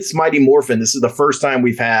since Mighty Morphin, this is the first time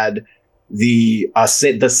we've had the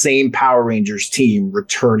same Power Rangers team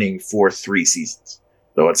returning for 3 seasons.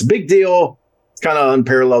 So it's a big deal. It's kind of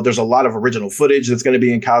unparalleled. There's a lot of original footage that's going to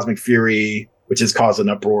be in Cosmic Fury, which has caused an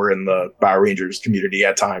uproar in the Power Rangers community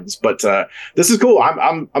at times. But this is cool.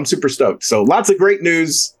 I'm super stoked. So lots of great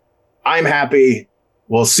news. I'm happy.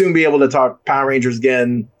 We'll soon be able to talk Power Rangers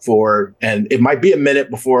again and it might be a minute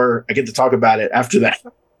before I get to talk about it after that.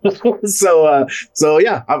 So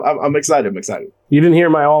yeah, I'm excited. I'm excited. You didn't hear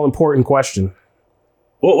my all important question.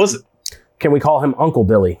 What was it? Can we call him Uncle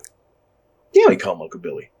Billy? Yeah, we call him Uncle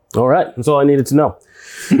Billy. All right, that's all I needed to know.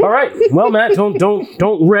 All right, well, Matt,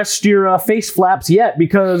 don't rest your face flaps yet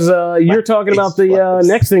because you're talking about the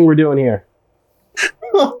next thing we're doing here.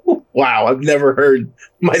 Wow, I've never heard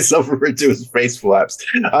myself referred to as face flaps.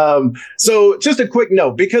 So just a quick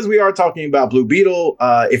note, because we are talking about Blue Beetle,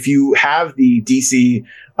 if you have the DC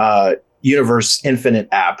Universe Infinite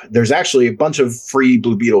app, there's actually a bunch of free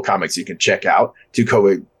Blue Beetle comics you can check out to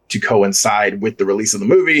coincide with the release of the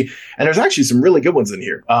movie. And there's actually some really good ones in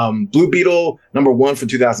here. Blue Beetle #1 from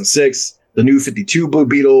 2006, the New 52 Blue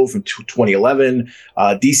Beetle from 2011,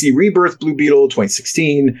 DC Rebirth Blue Beetle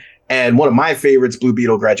 2016, and one of my favorites, Blue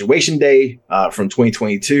Beetle Graduation Day from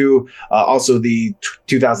 2022. Also the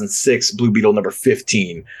 2006 Blue Beetle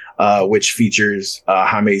 #15, which features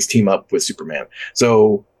Jaime's team up with Superman.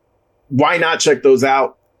 So why not check those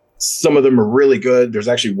out? Some of them are really good. There's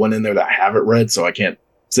actually one in there that I haven't read, so I can't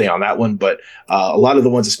say on that one. But a lot of the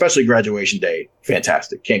ones, especially Graduation Day,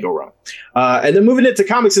 fantastic. Can't go wrong. And then moving into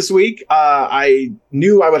comics this week, I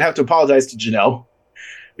knew I would have to apologize to Janelle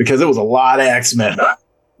because it was a lot of X-Men.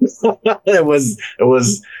 it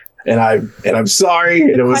was, and I'm sorry.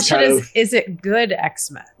 And it was kind of. Is it good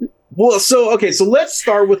X-Men? Well, so let's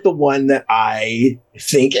start with the one that I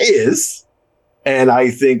think is, and I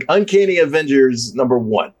think Uncanny Avengers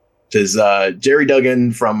 #1 is Jerry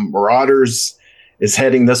Duggan from Marauders is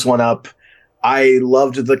heading this one up. I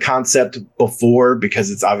loved the concept before because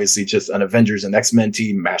it's obviously just an Avengers and X-Men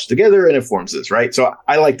team mashed together and it forms this, right? So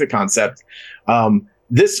I like the concept.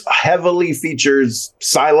 This heavily features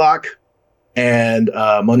Psylocke and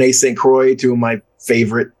Monet St. Croix, two of my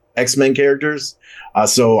favorite X-Men characters.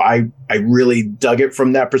 So I really dug it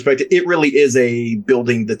from that perspective. It really is a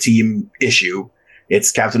building the team issue.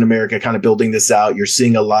 It's Captain America kind of building this out. You're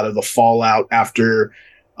seeing a lot of the fallout after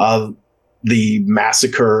the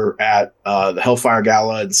massacre at the Hellfire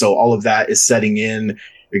Gala. And so all of that is setting in.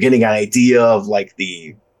 You're getting an idea of like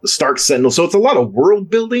the Stark Sentinel. So it's a lot of world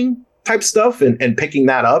building type stuff and picking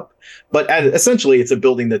that up. But essentially, it's a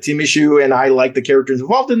building the team issue. And I like the characters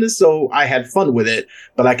involved in this. So I had fun with it.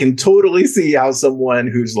 But I can totally see how someone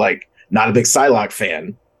who's like not a big Psylocke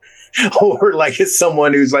fan or like is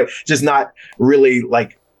someone who's like just not really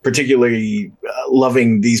like particularly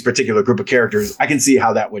loving these particular group of characters, I can see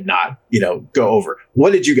how that would not, go over.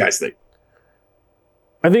 What did you guys think?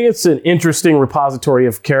 I think it's an interesting repository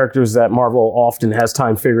of characters that Marvel often has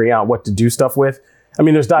time figuring out what to do stuff with. I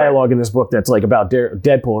mean, there's dialogue in this book that's like about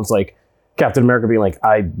Deadpool. And it's like Captain America being like,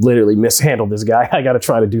 I literally mishandled this guy. I got to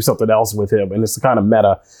try to do something else with him. And it's the kind of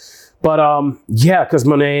meta. But because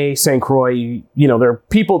Monet, St. Croix, they're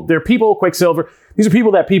people, Quicksilver. These are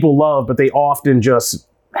people that people love, but they often just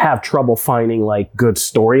have trouble finding like good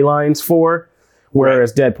storylines for.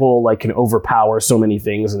 Whereas Deadpool like can overpower so many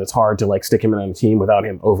things, and it's hard to like stick him in on a team without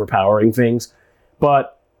him overpowering things.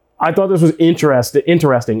 But I thought this was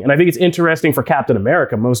interesting, and I think it's interesting for Captain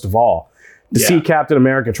America most of all to see Captain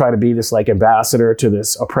America try to be this like ambassador to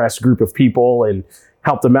this oppressed group of people and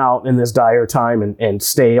help them out in this dire time and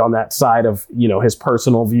stay on that side of his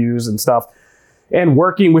personal views and stuff, and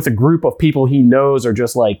working with a group of people he knows are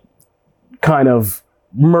just like kind of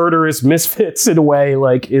murderous misfits in a way,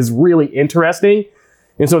 like is really interesting.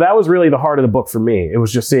 And so that was really the heart of the book for me. It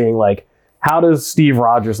was just seeing like, how does Steve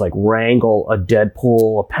Rogers like wrangle a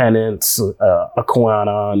Deadpool, a Penance, a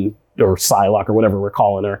Quanon, or Psylocke, or whatever we're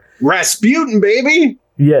calling her, Rasputin, baby.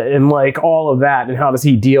 Yeah, and like all of that, and how does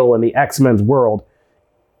he deal in the X-Men's world?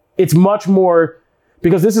 It's much more,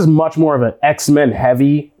 because this is much more of an X-Men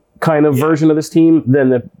heavy kind of version of this team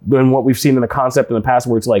than what we've seen in the concept in the past,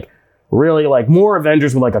 where it's like really like more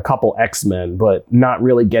Avengers with like a couple X-Men, but not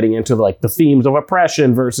really getting into like the themes of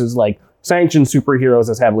oppression versus like sanctioned superheroes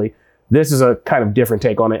as heavily. This is a kind of different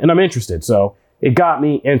take on it, and I'm interested. So it got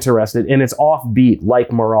me interested, and it's offbeat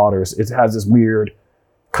like Marauders. It has this weird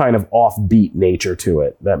kind of offbeat nature to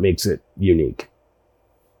it that makes it unique.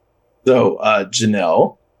 So,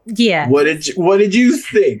 Janelle, yeah, what did you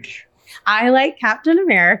think? I like Captain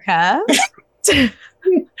America.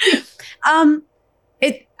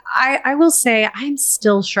 I will say I'm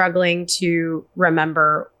still struggling to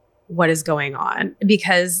remember what is going on,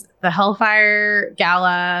 because the Hellfire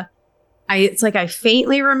Gala, it's like I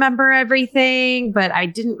faintly remember everything, but I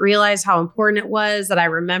didn't realize how important it was that I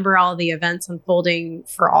remember all the events unfolding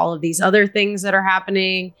for all of these other things that are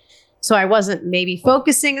happening. So I wasn't maybe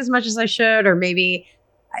focusing as much as I should, or maybe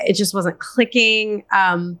it just wasn't clicking.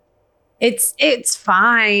 It's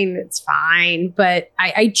fine. But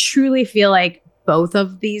I truly feel like both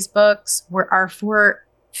of these books are for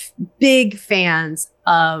big fans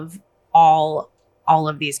of all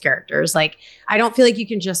of these characters. Like, I don't feel like you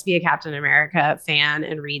can just be a Captain America fan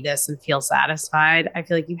and read this and feel satisfied. I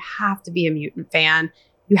feel like you have to be a mutant fan.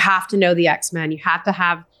 You have to know the X-Men. You have to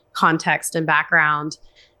have context and background.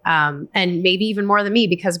 And maybe even more than me,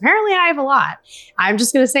 because apparently I have a lot. I'm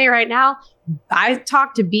just going to say right now, I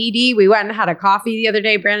talked to BD. We went and had a coffee the other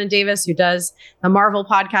day, Brandon Davis, who does the Marvel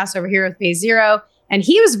podcast over here with Phase Zero. And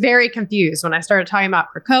he was very confused when I started talking about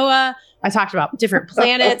Krakoa. I talked about different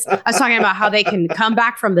planets. I was talking about how they can come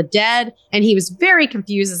back from the dead. And he was very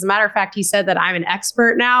confused. As a matter of fact, he said that I'm an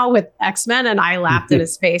expert now with X-Men. And I laughed in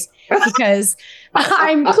his face because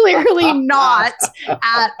I'm clearly not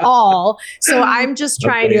at all. So I'm just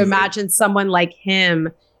trying to imagine someone like him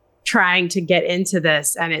trying to get into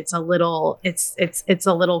this. And it's a little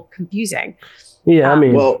confusing. Yeah, I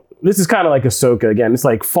mean, this is kind of like Ahsoka again. It's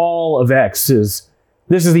like Fall of X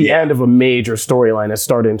this is the end of a major storyline that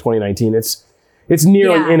started in 2019. It's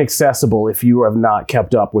nearly inaccessible if you have not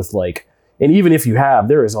kept up with like, and even if you have,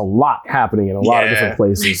 there is a lot happening in a lot of different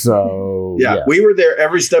places. So we were there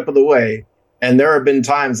every step of the way. And there have been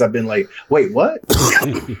times I've been like, wait, what?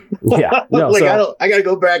 I got to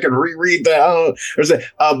go back and reread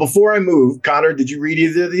that. Before I move, Connor, did you read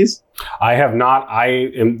either of these? I have not.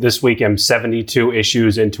 This week I'm 72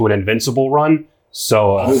 issues into an Invincible run.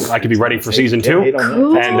 So I could be ready for season 2.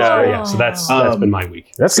 Cool. And so that's been my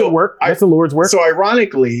week. That's good work. That's the Lord's work. So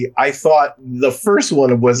ironically, I thought the first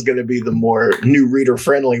one was going to be the more new reader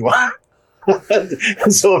friendly one.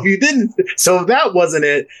 So if that wasn't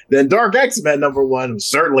it, then Dark X-Men #1 was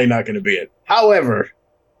certainly not going to be it. However,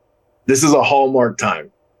 this is a Hallmark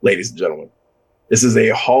time, ladies and gentlemen. This is a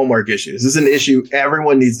Hallmark issue. This is an issue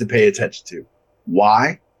everyone needs to pay attention to.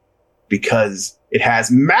 Why? Because it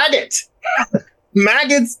has Maggot.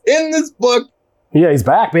 Maggot's in this book. Yeah, he's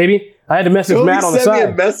back, baby. I had to message Matt on the side. Sent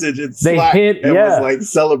me a message in Slack and was like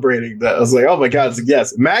celebrating that. I was like, oh my God. Like,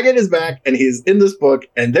 yes, Maggot is back and he's in this book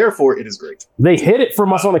and therefore it is great. They hid it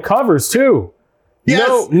from us on the covers too.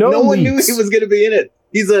 Yes, no one knew he was going to be in it.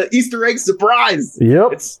 He's an Easter egg surprise.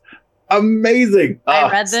 Yep. It's amazing.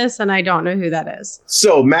 I read this and I don't know who that is.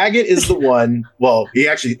 So Maggot is the one. Well, he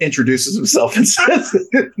actually introduces himself and says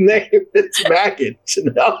his name. It's Maggot.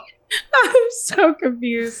 You know? I'm so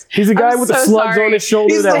confused. He's a guy with the slugs on his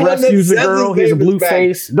shoulder that rescues the girl. He has a blue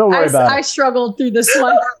face. Don't worry about it. I struggled through this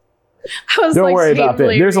one. Don't worry about that.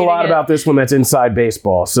 There's a lot about this one that's inside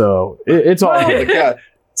baseball, so it's all good. Yeah.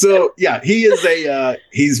 So yeah,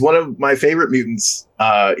 he's one of my favorite mutants.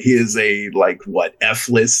 He is a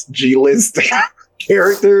F-list, G-list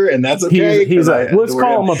character, and that's okay. He's let's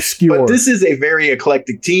call him obscure. But this is a very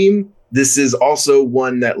eclectic team. This is also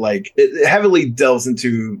one that it heavily delves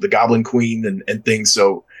into the Goblin Queen and things.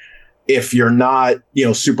 So if you're not,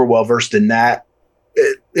 super well versed in that,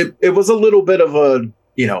 it was a little bit of a,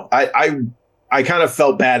 I kind of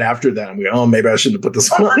felt bad after that. I'm like, oh, maybe I shouldn't have put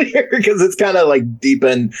this one on here because it's kind of deep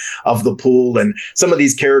end of the pool. And some of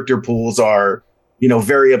these character pools are,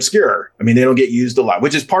 very obscure. I mean, they don't get used a lot,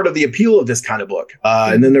 which is part of the appeal of this kind of book.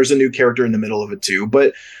 And then there's a new character in the middle of it too.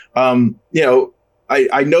 But,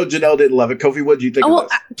 I know Janelle didn't love it. Kofi, what did you think of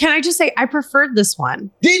this? Can I just say I preferred this one?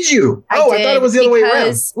 Did you? I thought it was the other way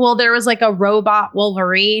around. Well, there was a robot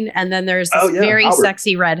Wolverine, and then there's this very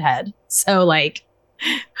sexy redhead. So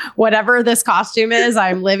whatever this costume is,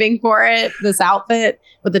 I'm living for it. This outfit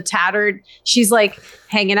with the tattered, she's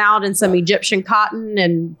hanging out in some Egyptian cotton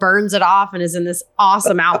and burns it off and is in this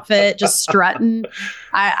awesome outfit, just strutting.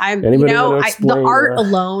 The art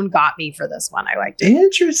alone got me for this one. I liked it.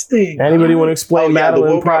 Interesting. Anybody want to explain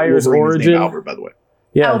Madeline Pryor's origin? Albert, by the way.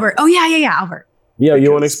 Yeah. Albert. Oh yeah, Albert. Yeah,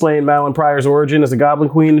 you want to explain Madeline Pryor's origin as a Goblin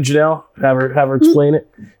Queen to Janelle? Have her explain it.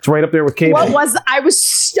 It's right up there with Cable. I'm like,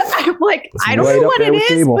 I don't know what it is,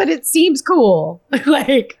 Cable. But it seems cool.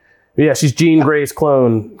 Yeah, she's Jean Grey's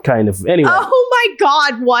clone, kind of. Anyway. Oh my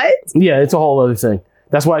God, what? Yeah, it's a whole other thing.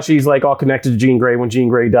 That's why she's all connected to Jean Grey when Jean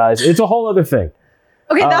Grey dies. It's a whole other thing.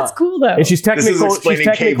 Okay, that's cool though. And she's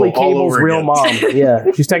technically Cable's real mom.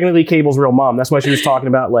 Yeah, she's technically Cable's real mom. That's why she was talking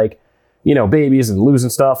about babies and losing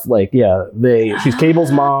stuff. She's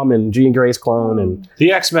Cable's mom and Jean Grey's clone, and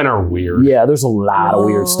the X-Men are weird. Yeah, there's a lot of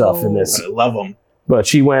weird stuff in this. I love them. But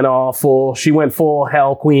she went full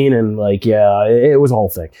Hell Queen, and it was a whole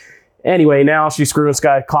thing. Anyway, now she's screwing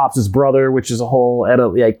Cyclops' brother, which is a whole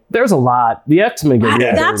there's a lot. The X-Men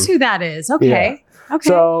get that's who that is. Okay. Yeah. Okay.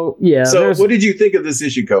 So yeah. So what did you think of this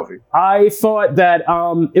issue, Kofi? I thought that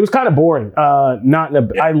it was kind of boring.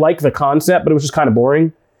 I like the concept, but it was just kind of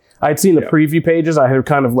boring. I'd seen the preview pages. I had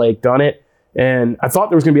kind of done it, and I thought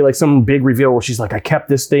there was gonna be some big reveal where she's I kept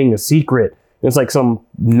this thing a secret. And it's some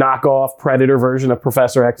knockoff Predator version of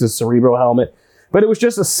Professor X's cerebral helmet. But it was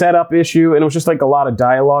just a setup issue, and it was just a lot of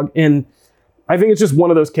dialogue. And I think it's just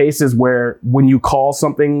one of those cases where when you call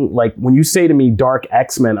something, when you say to me Dark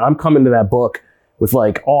X-Men, I'm coming to that book with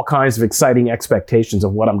all kinds of exciting expectations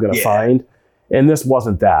of what I'm going to find. And this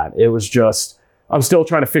wasn't that. It was just, I'm still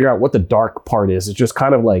trying to figure out what the dark part is. It's just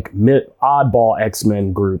kind of oddball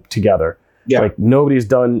X-Men group together. Yeah. Nobody's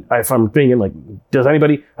done, if I'm thinking does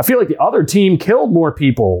anybody, I feel the other team killed more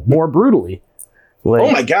people more brutally.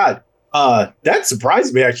 Oh my God. That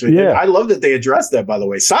surprised me actually. Yeah. I love that they addressed that, by the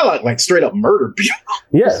way. Psylocke straight up murdered people.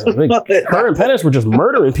 Yeah. Her and Pennis were just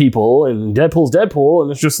murdering people, and Deadpool's Deadpool.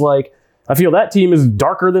 And it's just I feel that team is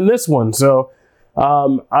darker than this one. So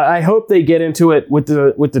I hope they get into it with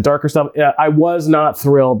the darker stuff. I was not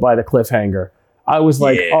thrilled by the cliffhanger. I was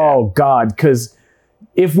oh God, because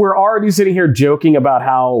if we're already sitting here joking about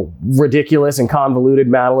how ridiculous and convoluted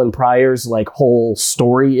Madeline Pryor's whole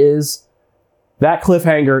story is, that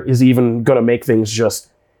cliffhanger is even going to make things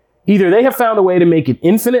just either they have found a way to make it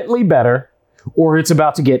infinitely better, or it's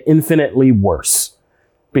about to get infinitely worse.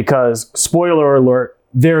 Because spoiler alert,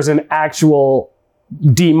 there's an actual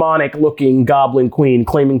demonic looking Goblin Queen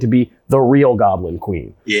claiming to be the real Goblin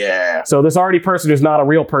Queen. Yeah. So this already person who's not a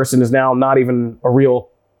real person is now not even a real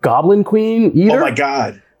Goblin Queen either. Oh my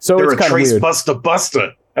God. So they're it's a Trace weird.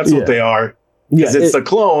 Buster. That's what they are. Because it's the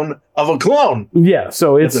clone of a clone. Yeah,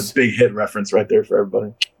 so it's a big hit reference right there for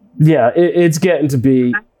everybody. Yeah, it's getting to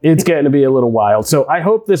be a little wild. So I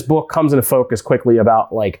hope this book comes into focus quickly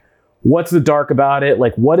about what's the dark about it,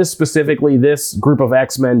 what is specifically this group of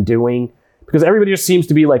X-Men doing? Because everybody just seems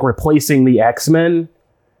to be replacing the X-Men,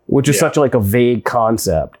 which is such a vague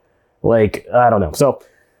concept. I don't know. So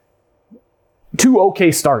 2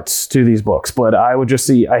 okay starts to these books, but I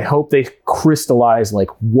hope they crystallize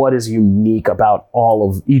what is unique about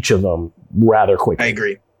each of them rather quickly. I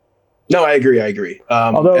agree. No, I agree.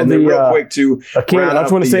 Although and then real quick to I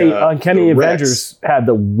just want to say Uncanny Avengers had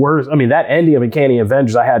the worst. I mean, that ending of Uncanny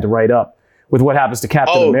Avengers I had to write up with what happens to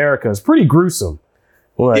Captain America is pretty gruesome.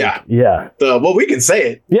 Yeah. Well, we can say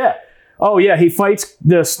it. Yeah. Oh yeah, he fights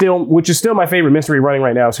which is still my favorite mystery running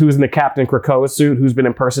right now, is who's in the Captain Krakoa suit, who's been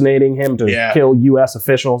impersonating him to kill U.S.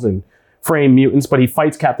 officials and frame mutants, but he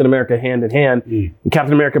fights Captain America hand in hand. And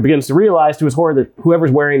Captain America begins to realize to his horror that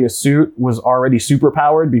whoever's wearing the suit was already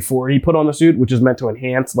superpowered before he put on the suit, which is meant to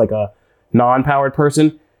enhance like a non-powered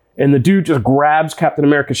person. And the dude just grabs Captain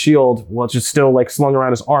America's shield while it's just still like slung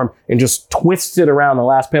around his arm and just twists it around the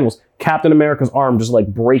last panels. Captain America's arm just like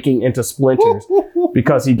breaking into splinters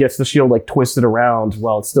because he gets the shield like twisted around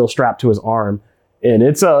while it's still strapped to his arm. And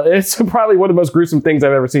it's probably one of the most gruesome things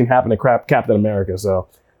I've ever seen happen to Captain America. So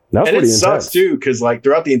that's pretty intense. And it sucks too, because like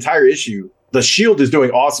throughout the entire issue, the shield is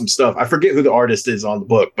doing awesome stuff. I forget who the artist is on the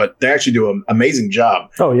book, but they actually do an amazing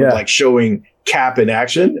job. Oh yeah, of, like showing Cap in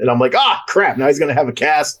action, and I'm like, crap! Now he's gonna have a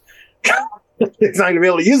cast. He's not gonna be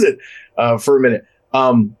able to use it for a minute.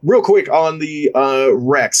 Real quick on the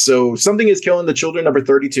Rex. So Something is Killing the Children, number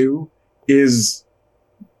 32, is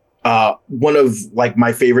one of like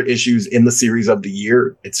my favorite issues in the series of the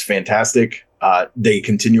year. It's fantastic. They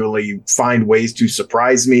continually find ways to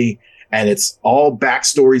surprise me, and it's all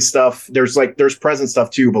backstory stuff. There's present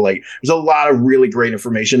stuff too, but like there's a lot of really great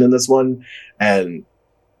information in this one. And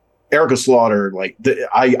Erica Slaughter,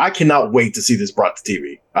 I cannot wait to see this brought to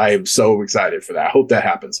TV. I am so excited for that. I hope that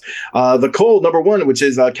happens. The Cold, number 1, which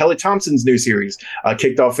is Kelly Thompson's new series,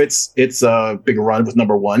 kicked off its big run with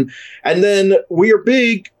number 1. And then we are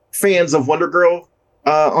big fans of Wonder Girl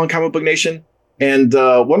on Comic Book Nation. And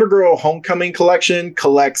Wonder Girl Homecoming Collection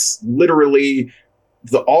collects literally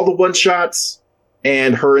all the one-shots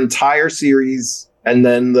and her entire series, and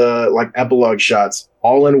then the like epilogue shots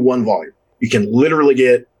all in one volume. You can literally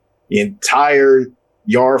get the entire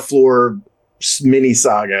Yar Floor mini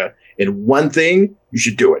saga in one thing. You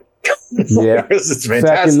should do it. Yeah, it's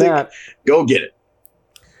fantastic. Go get it.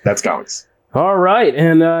 That's comics. All right,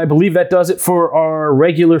 and I believe that does it for our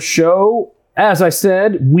regular show. As I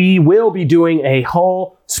said, we will be doing a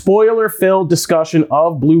whole spoiler-filled discussion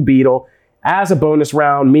of Blue Beetle as a bonus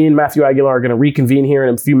round. Me and Matthew Aguilar are going to reconvene here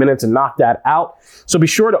in a few minutes and knock that out. So be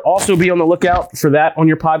sure to also be on the lookout for that on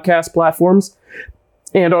your podcast platforms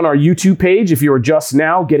and on our YouTube page. If you are just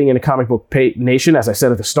now getting into Comic Book Nation, as I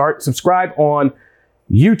said at the start, subscribe on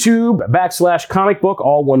YouTube /Comic Book,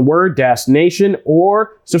 all one word, -Nation,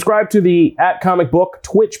 or subscribe to the @Comic Book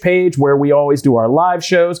Twitch page where we always do our live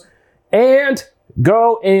shows. And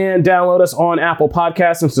go and download us on Apple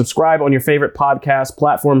Podcasts and subscribe on your favorite podcast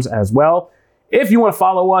platforms as well. If you want to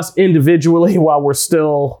follow us individually while we're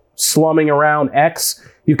still slumming around X,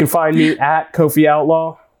 you can find me at Kofi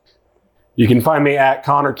Outlaw. You can find me at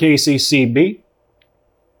Connor Casey CB.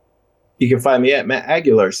 You can find me at Matt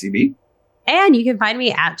Aguilar CB. And you can find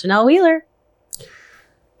me at Janelle Wheeler.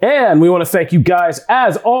 And we want to thank you guys,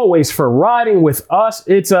 as always, for riding with us.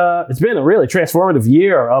 It's been a really transformative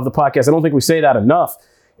year of the podcast. I don't think we say that enough.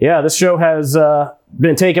 Yeah, this show has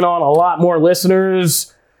been taking on a lot more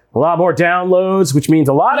listeners, a lot more downloads, which means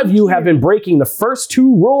a lot of you have been breaking the first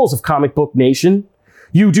 2 rules of Comic Book Nation.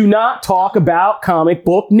 You do not talk about Comic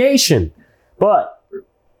Book Nation. But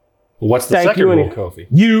what's the second rule, Kofi?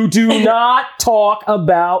 You do not talk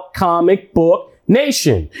about Comic Book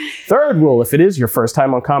Nation. Third rule, if it is your first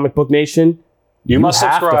time on Comic Book Nation, you must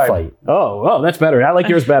subscribe. To fight. Oh, that's better. I like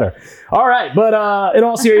yours better. All right, but in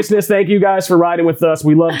all seriousness, thank you guys for riding with us.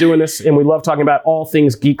 We love doing this, and we love talking about all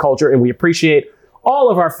things geek culture, and we appreciate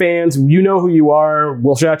all of our fans. You know who you are.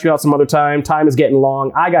 We'll shout you out some other time. Time is getting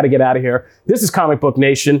long. I got to get out of here. This is Comic Book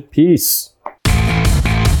Nation. Peace.